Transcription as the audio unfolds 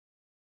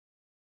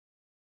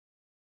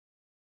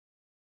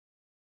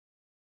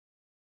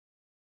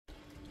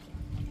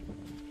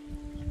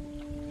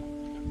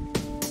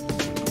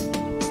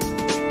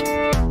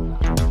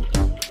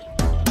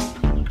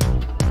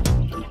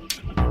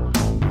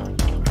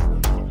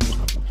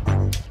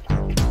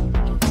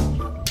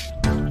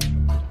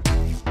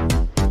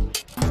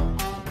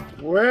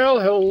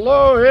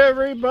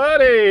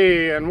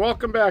everybody, and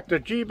welcome back to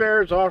G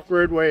Bear's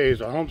Off-Grid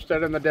Ways, a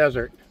homestead in the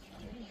desert.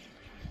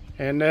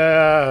 And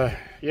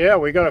yeah,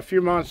 we got a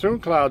few monsoon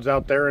clouds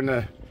out there in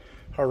the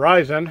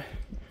horizon,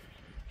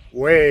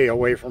 way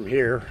away from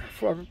here,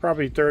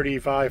 probably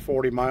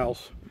 35-40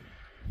 miles.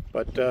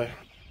 But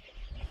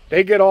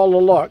they get all the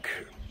luck.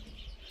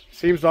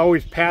 Seems to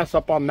always pass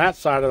up on that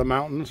side of the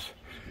mountains.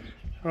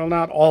 Well,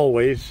 not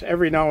always.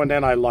 Every now and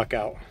then I luck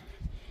out.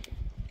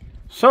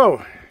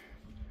 So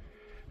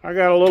I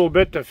got a little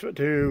bit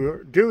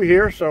to do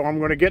here, so I'm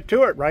going to get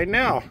to it right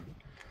now.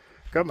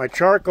 Got my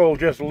charcoal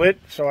just lit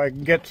so I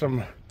can get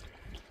some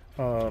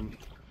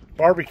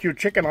barbecue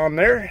chicken on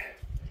there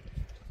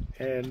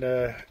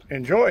and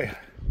enjoy.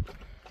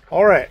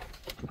 All right,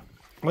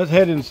 let's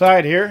head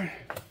inside here.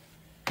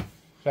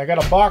 So I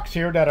got a box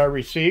here that I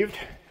received.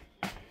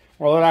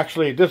 Well,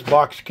 actually, this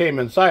box came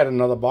inside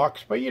another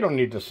box, but you don't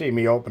need to see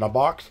me open a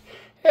box.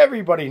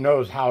 Everybody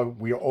knows how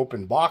we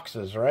open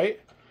boxes, right?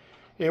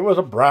 It was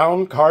a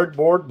brown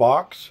cardboard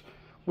box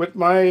with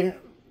my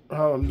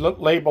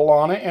label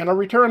on it and a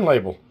return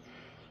label.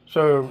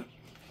 So,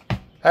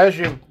 as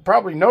you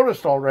probably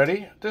noticed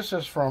already, this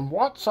is from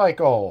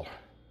WattCycle.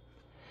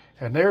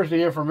 And there's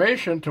the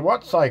information to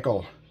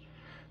WattCycle.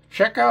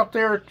 Check out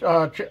their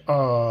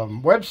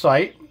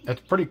website.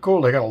 It's pretty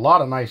cool. They got a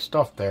lot of nice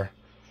stuff there.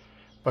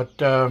 But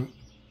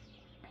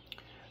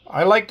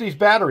I like these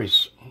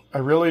batteries. I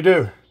really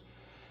do.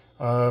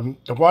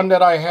 The one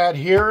that I had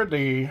here,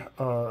 the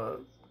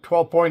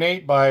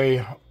 12.8 by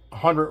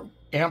 100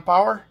 amp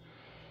hour,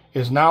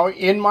 is now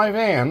in my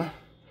van.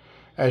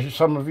 As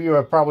some of you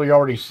have probably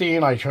already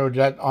seen, I showed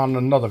that on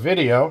another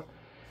video.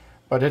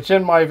 But it's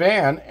in my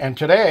van, and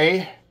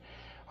today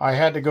I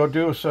had to go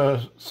do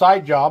a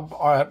side job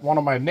at one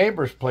of my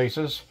neighbor's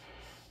places,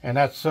 and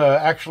that's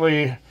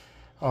actually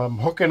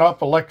hooking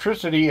up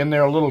electricity in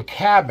their little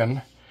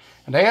cabin.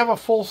 And they have a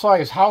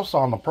full-size house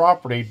on the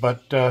property,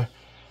 but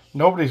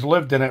nobody's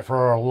lived in it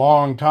for a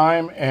long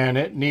time, and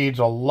it needs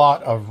a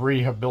lot of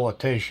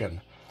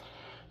rehabilitation.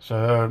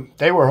 So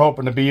they were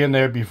hoping to be in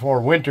there before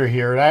winter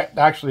here.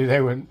 Actually,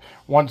 they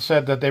once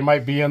said that they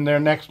might be in there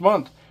next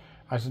month.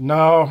 I said,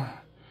 no,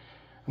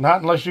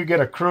 not unless you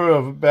get a crew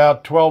of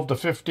about 12 to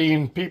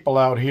 15 people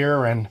out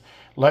here and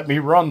let me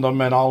run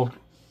them, and I'll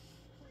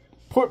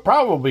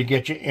probably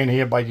get you in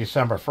here by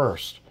December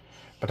 1st.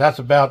 But that's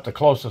about the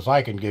closest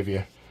I can give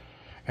you.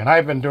 And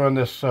I've been doing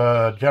this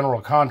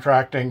general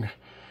contracting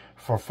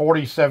for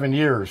 47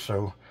 years,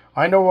 so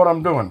I know what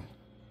I'm doing.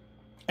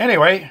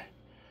 Anyway,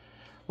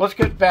 let's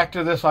get back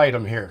to this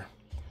item here.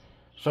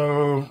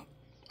 So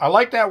I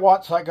like that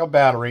WattCycle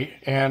battery,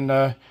 and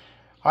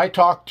I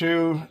talked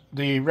to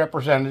the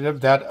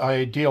representative that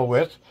I deal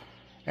with,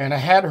 and I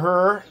had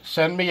her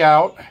send me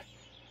out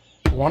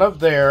one of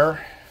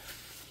their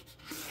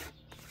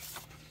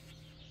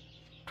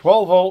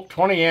 12 volt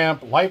 20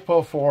 amp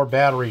LiFePO4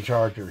 battery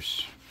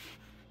chargers.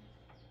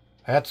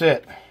 That's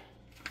it.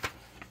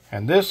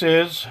 And this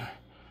is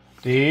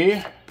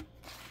the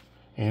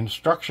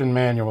instruction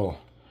manual.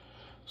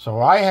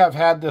 So I have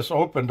had this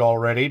opened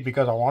already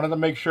because I wanted to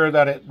make sure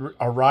that it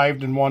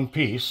arrived in one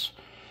piece.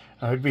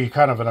 It would be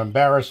kind of an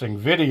embarrassing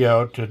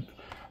video to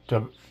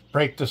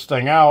break this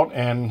thing out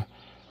and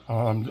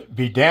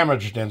be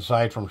damaged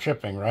inside from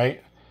shipping,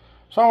 right?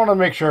 So I wanted to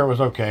make sure it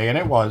was okay, and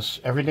it was.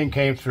 Everything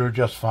came through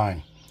just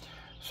fine.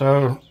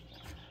 So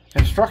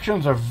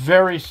instructions are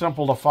very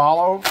simple to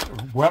follow,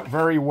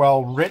 very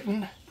well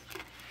written.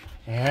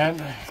 And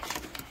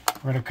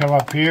we're going to come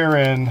up here,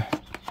 and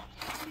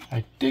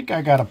I think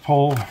I got to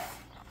pull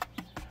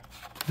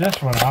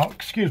this one out.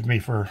 Excuse me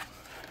for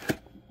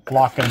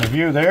blocking the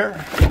view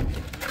there.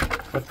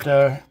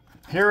 But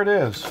here it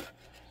is.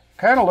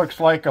 Kind of looks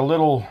like a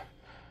little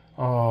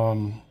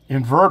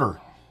inverter.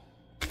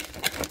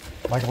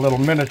 Like a little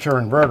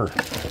miniature inverter.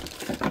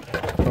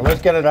 So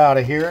let's get it out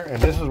of here,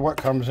 and this is what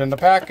comes in the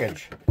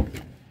package.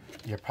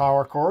 Your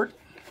power cord.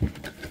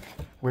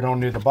 We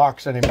don't need the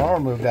box anymore. We'll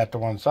move that to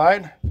one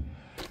side. You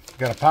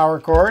got a power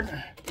cord,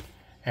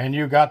 and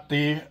you got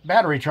the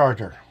battery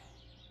charger.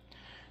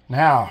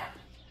 Now,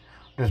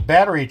 this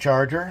battery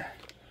charger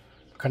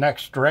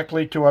connects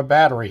directly to a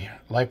battery,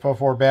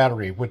 LiFePO4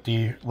 battery, with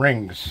the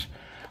rings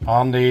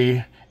on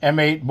the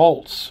M8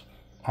 bolts,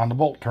 on the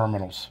bolt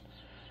terminals.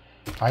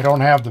 I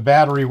don't have the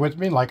battery with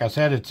me. Like I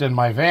said, it's in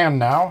my van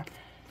now,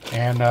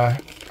 and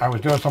I was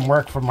doing some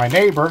work for my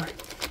neighbor,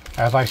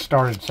 as I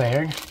started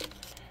saying.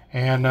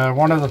 And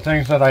one of the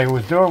things that I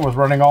was doing was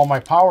running all my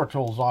power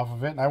tools off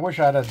of it. And I wish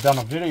I had done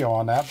a video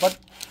on that. But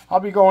I'll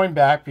be going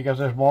back because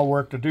there's more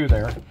work to do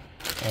there.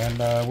 And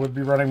we'll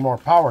be running more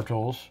power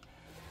tools.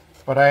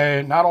 But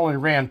I not only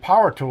ran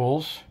power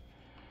tools,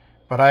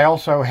 but I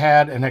also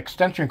had an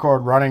extension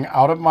cord running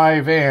out of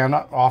my van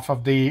off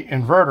of the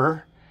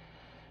inverter,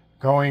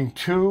 going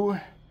to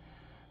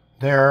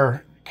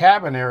their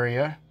cabin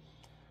area.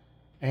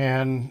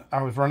 And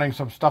I was running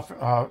some stuff,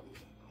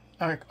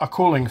 a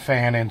cooling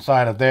fan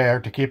inside of there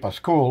to keep us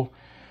cool,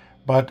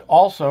 but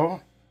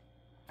also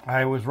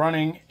I was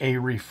running a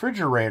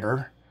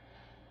refrigerator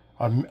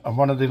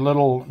one of the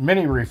little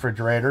mini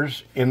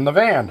refrigerators in the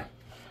van.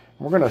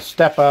 We're going to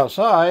step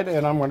outside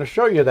and I'm going to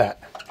show you that,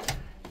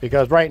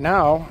 because right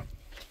now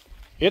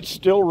it's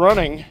still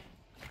running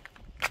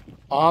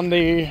on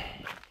the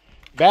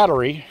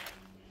battery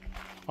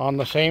on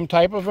the same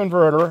type of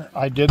inverter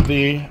I did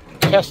the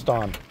test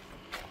on.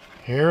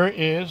 Here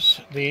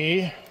is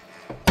the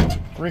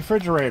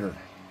refrigerator,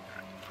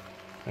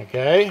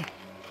 okay,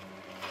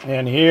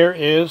 and here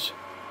is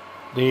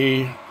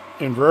the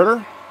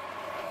inverter,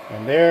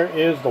 and there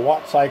is the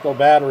WattCycle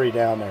battery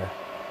down there.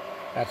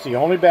 That's the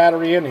only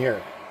battery in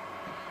here,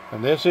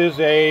 and this is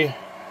a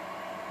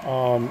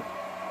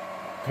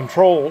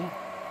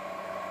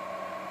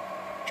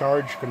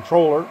charge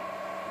controller,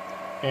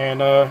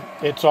 and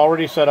it's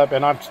already set up,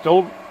 and I've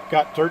still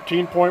got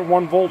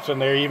 13.1 volts in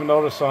there, even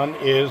though the sun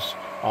is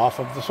off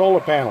of the solar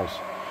panels.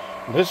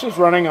 This is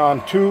running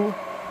on two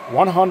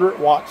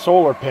 100-watt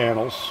solar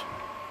panels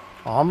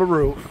on the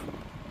roof,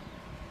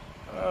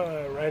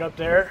 right up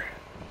there.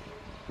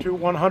 Two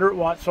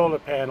 100-watt solar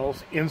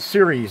panels in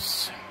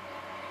series.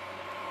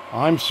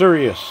 I'm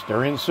serious,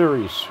 they're in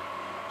series.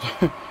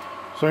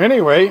 So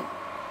anyway,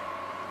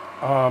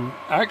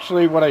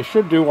 actually what I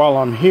should do while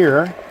I'm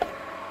here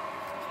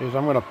is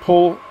I'm going to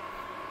pull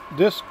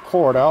this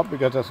cord out,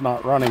 because it's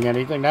not running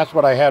anything. That's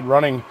what I had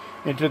running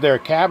into their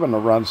cabin to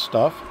run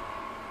stuff.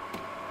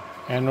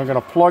 And we're going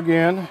to plug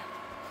in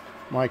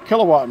my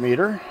kilowatt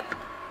meter,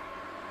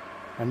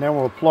 and then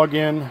we'll plug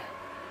in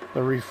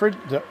the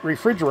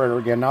refrigerator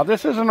again. Now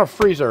this isn't a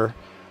freezer,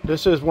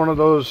 this is one of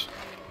those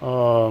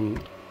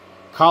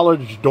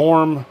college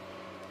dorm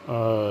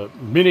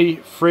mini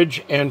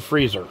fridge and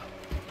freezer.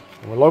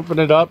 We'll open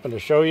it up and to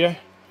show you,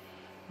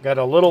 got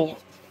a little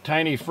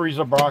tiny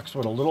freezer box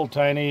with a little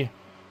tiny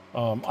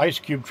ice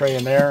cube tray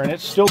in there, and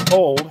it's still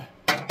cold.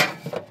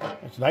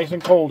 It's nice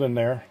and cold in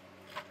there,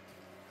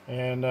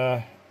 and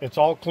it's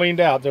all cleaned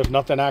out. There's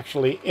nothing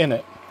actually in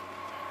it.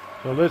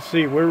 So let's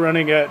see, we're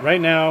running at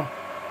right now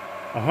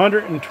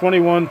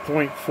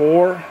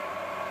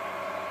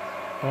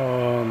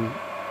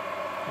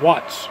 121.4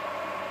 watts.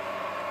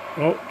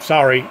 Oh,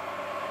 sorry,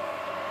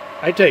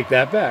 I take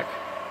that back.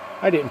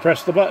 I didn't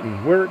press the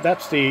button.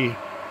 That's the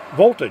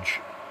voltage.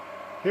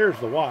 Here's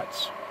the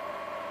watts.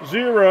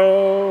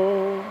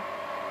 0.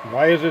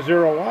 Why is it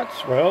 0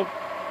 watts? Well,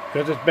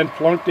 because it's been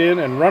plunked in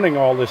and running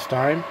all this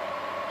time,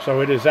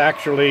 so it is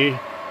actually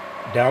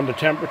down to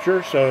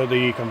temperature, so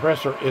the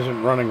compressor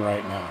isn't running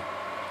right now.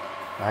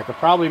 I could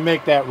probably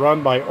make that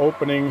run by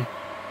opening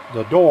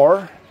the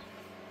door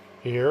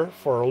here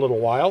for a little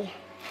while,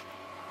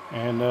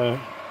 and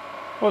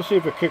we'll see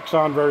if it kicks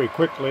on very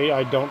quickly.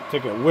 I don't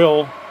think it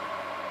will,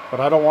 but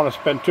I don't want to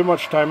spend too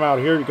much time out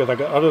here because I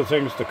got other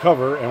things to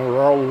cover, and we're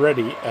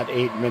already at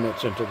 8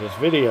 minutes into this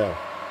video.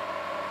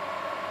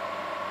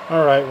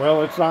 Alright,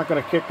 well, it's not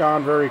going to kick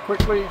on very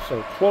quickly,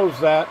 so close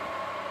that.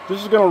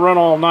 This is going to run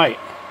all night,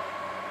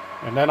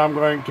 and then I'm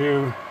going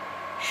to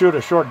shoot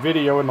a short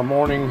video in the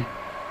morning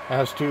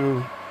as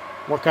to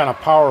what kind of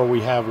power we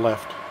have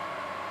left,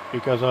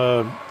 because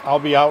I'll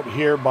be out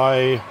here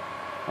by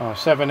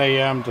 7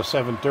 a.m. to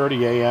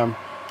 7:30 a.m.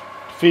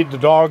 to feed the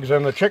dogs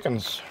and the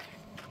chickens.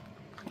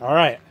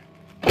 Alright,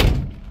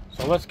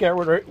 so let's get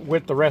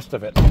with the rest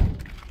of it.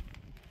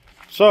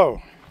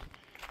 So,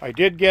 I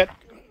did get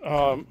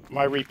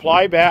my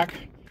reply back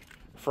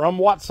from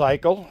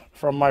WattCycle,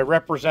 from my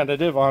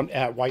representative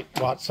at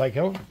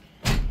WattCycle,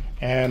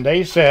 and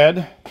they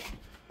said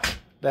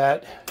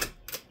that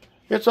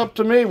it's up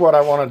to me what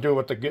I want to do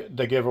with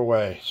the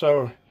giveaway.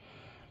 So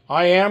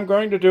I am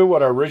going to do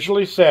what I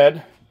originally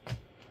said.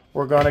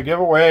 We're going to give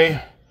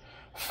away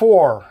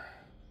 4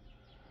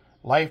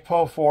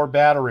 LiFePO4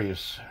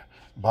 batteries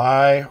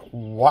by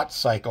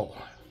WattCycle,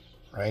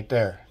 right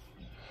there.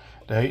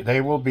 They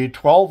will be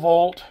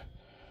 12-volt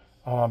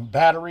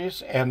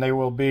batteries, and they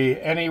will be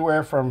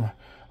anywhere from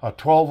a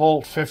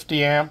 12-volt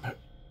 50 amp,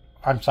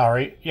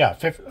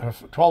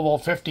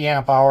 12-volt 50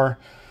 amp hour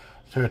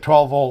to a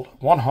 12-volt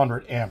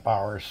 100 amp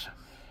hours.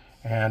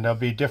 And there'll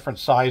be different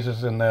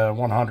sizes in the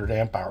 100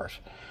 amp hours.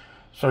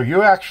 So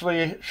you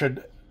actually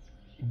should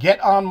get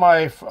on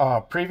my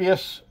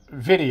previous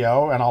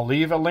video, and I'll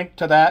leave a link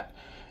to that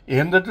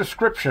in the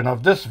description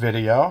of this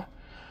video.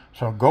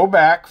 So go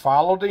back,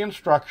 follow the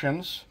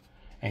instructions,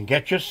 and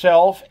get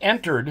yourself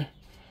entered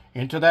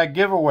into that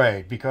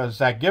giveaway, because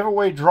that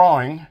giveaway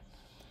drawing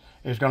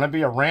is going to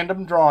be a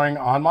random drawing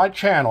on my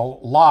channel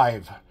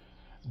live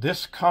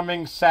this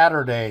coming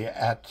Saturday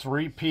at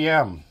 3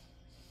 p.m.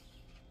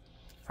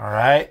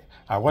 Alright,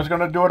 I was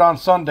going to do it on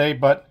Sunday,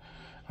 but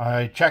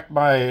I checked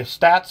my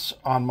stats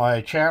on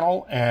my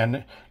channel, and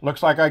it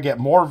looks like I get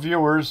more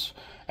viewers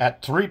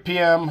at 3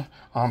 p.m.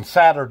 on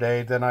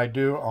Saturday than I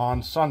do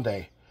on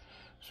Sunday.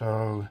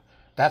 So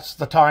that's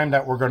the time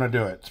that we're going to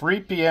do it,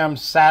 3 p.m.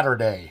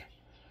 Saturday.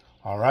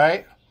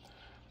 Alright,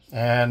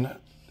 and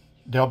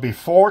there'll be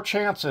 4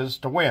 chances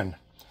to win.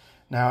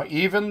 Now,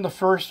 even the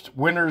first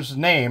winner's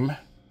name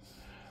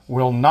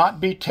will not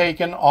be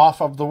taken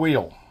off of the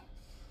wheel.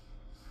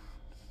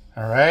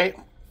 Alright,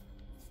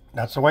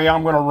 that's the way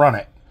I'm going to run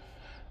it.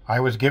 I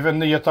was given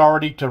the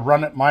authority to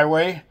run it my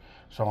way,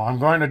 so I'm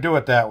going to do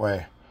it that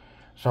way.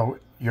 So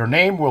your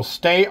name will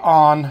stay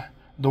on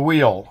the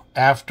wheel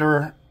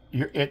after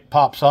it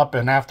pops up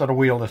and after the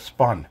wheel is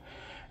spun.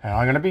 And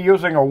I'm going to be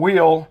using a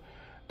wheel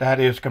that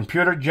is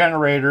computer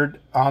generated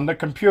on the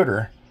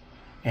computer,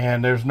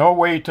 and there's no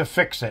way to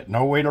fix it,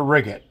 no way to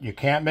rig it. You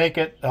can't make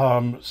it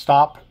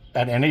stop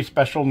at any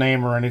special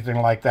name or anything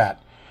like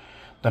that.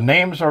 The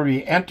names are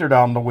be entered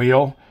on the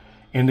wheel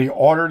in the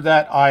order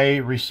that I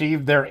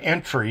received their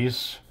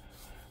entries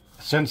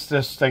since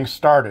this thing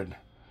started.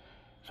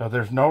 So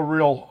there's no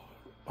real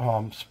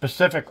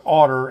specific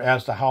order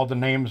as to how the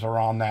names are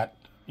on that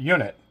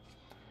unit.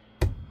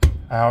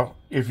 Now,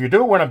 if you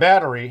do win a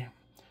battery,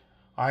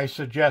 I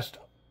suggest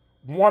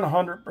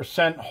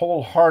 100%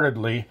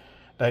 wholeheartedly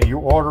that you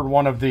order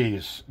one of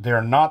these.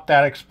 They're not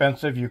that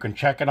expensive. You can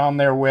check it on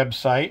their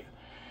website.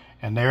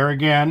 And there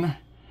again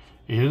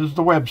is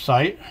the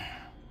website.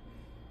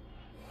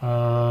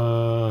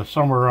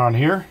 Somewhere around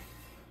here.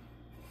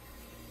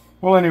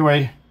 Well,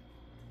 anyway,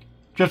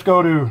 just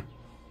go to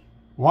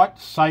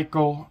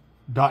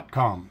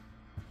WattCycle.com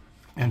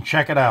and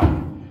check it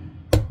out.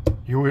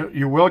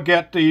 You will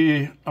get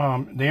the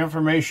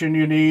information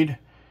you need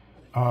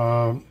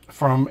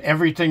from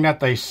everything that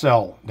they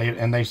sell.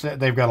 They said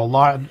they've got a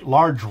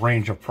large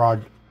range of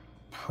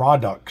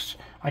products.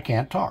 I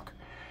can't talk.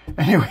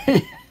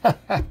 Anyway,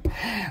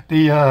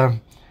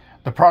 the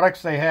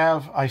products they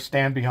have, I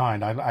stand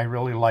behind. I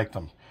really like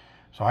them.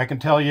 So I can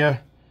tell you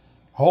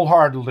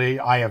wholeheartedly,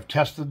 I have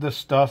tested this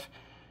stuff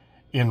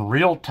in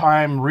real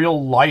time,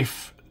 real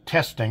life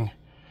testing,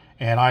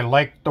 and I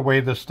like the way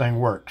this thing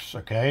works,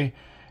 okay?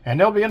 And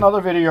there'll be another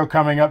video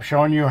coming up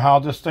showing you how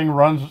this thing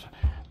runs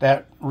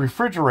that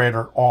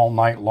refrigerator all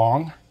night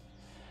long,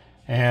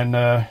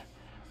 and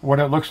what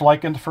it looks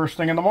like in the first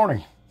thing in the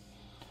morning.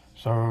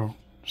 So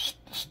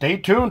stay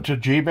tuned to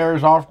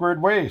G-Bear's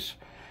Off-Grid Ways.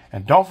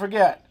 And don't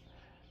forget,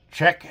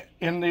 check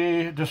in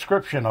the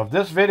description of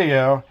this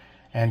video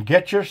and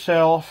get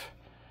yourself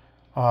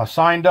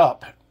signed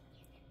up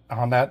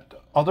on that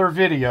other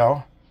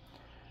video.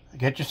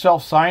 Get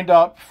yourself signed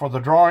up for the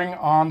drawing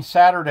on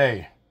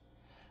Saturday.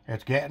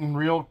 It's getting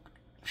real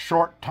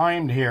short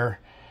timed here,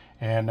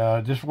 and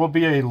this will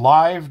be a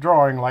live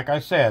drawing, like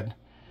I said.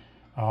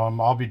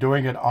 I'll be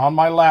doing it on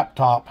my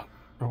laptop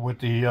with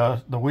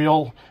the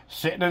wheel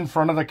sitting in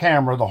front of the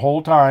camera the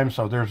whole time,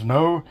 so there's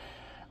no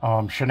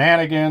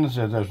shenanigans.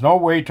 There's no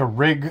way to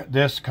rig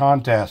this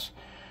contest.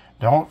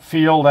 Don't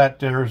feel that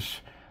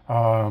there's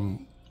a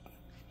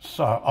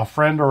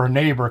friend or a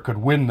neighbor could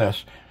win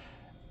this.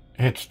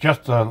 It's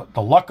just the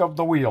luck of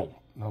the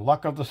wheel, the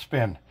luck of the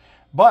spin.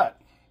 But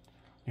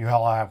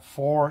you'll have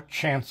 4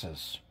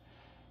 chances.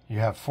 You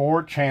have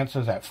 4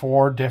 chances at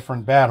 4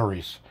 different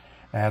batteries.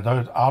 And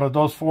out of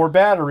those 4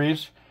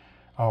 batteries,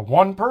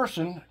 one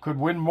person could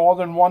win more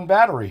than 1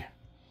 battery.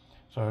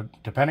 So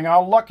depending on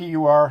how lucky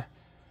you are,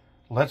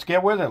 let's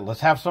get with it. Let's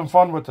have some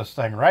fun with this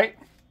thing, right?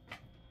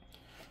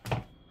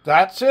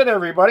 That's it,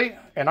 everybody.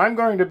 And I'm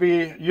going to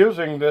be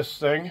using this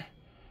thing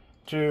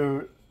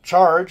to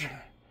charge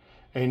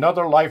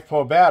another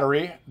LiFePO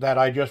battery that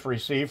I just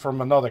received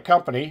from another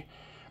company.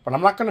 But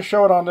I'm not going to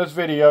show it on this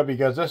video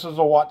because this is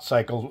a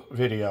WattCycle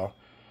video.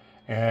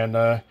 And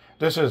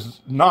this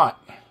is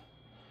not,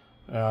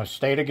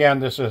 state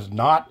again, this is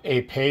not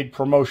a paid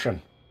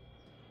promotion.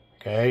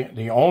 Okay?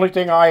 The only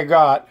thing I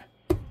got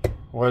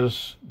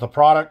was the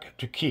product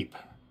to keep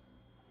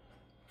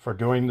for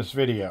doing this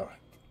video.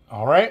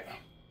 Alright?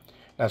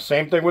 Now,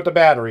 same thing with the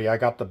battery. I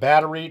got the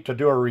battery to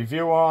do a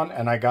review on,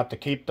 and I got to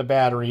keep the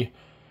battery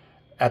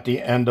at the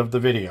end of the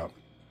video.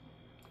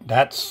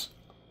 That's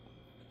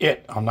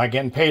it. I'm not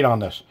getting paid on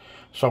this.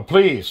 So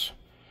please,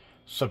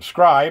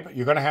 subscribe.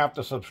 You're going to have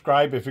to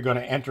subscribe if you're going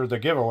to enter the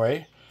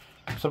giveaway.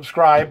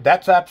 Subscribe.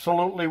 That's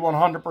absolutely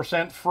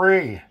 100%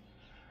 free.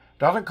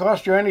 Doesn't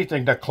cost you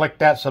anything to click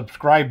that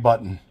subscribe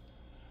button.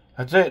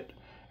 That's it.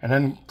 And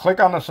then click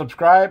on the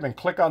subscribe and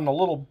click on the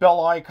little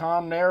bell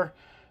icon there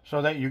so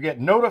that you get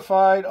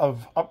notified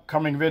of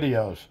upcoming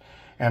videos.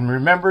 And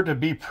remember to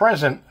be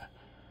present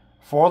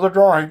for the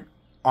drawing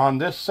on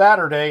this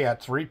Saturday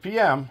at 3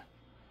 p.m.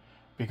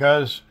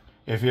 because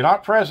if you're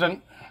not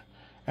present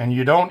and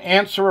you don't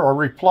answer or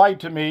reply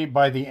to me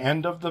by the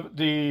end of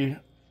the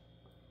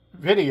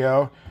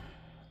video,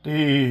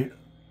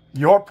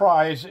 your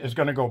prize is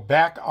going to go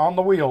back on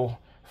the wheel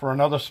for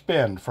another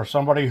spin for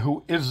somebody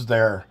who is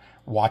there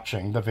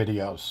watching the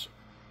videos.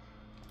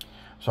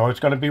 So it's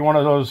going to be one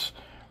of those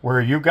where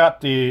you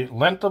got the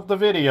length of the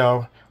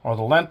video or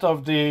the length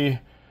of the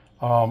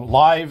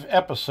live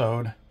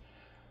episode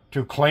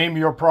to claim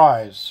your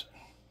prize.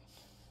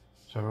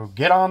 So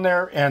get on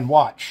there and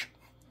watch.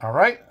 All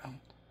right?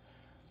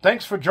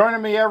 Thanks for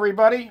joining me,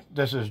 everybody.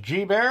 This is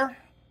G-Bear,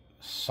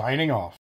 signing off.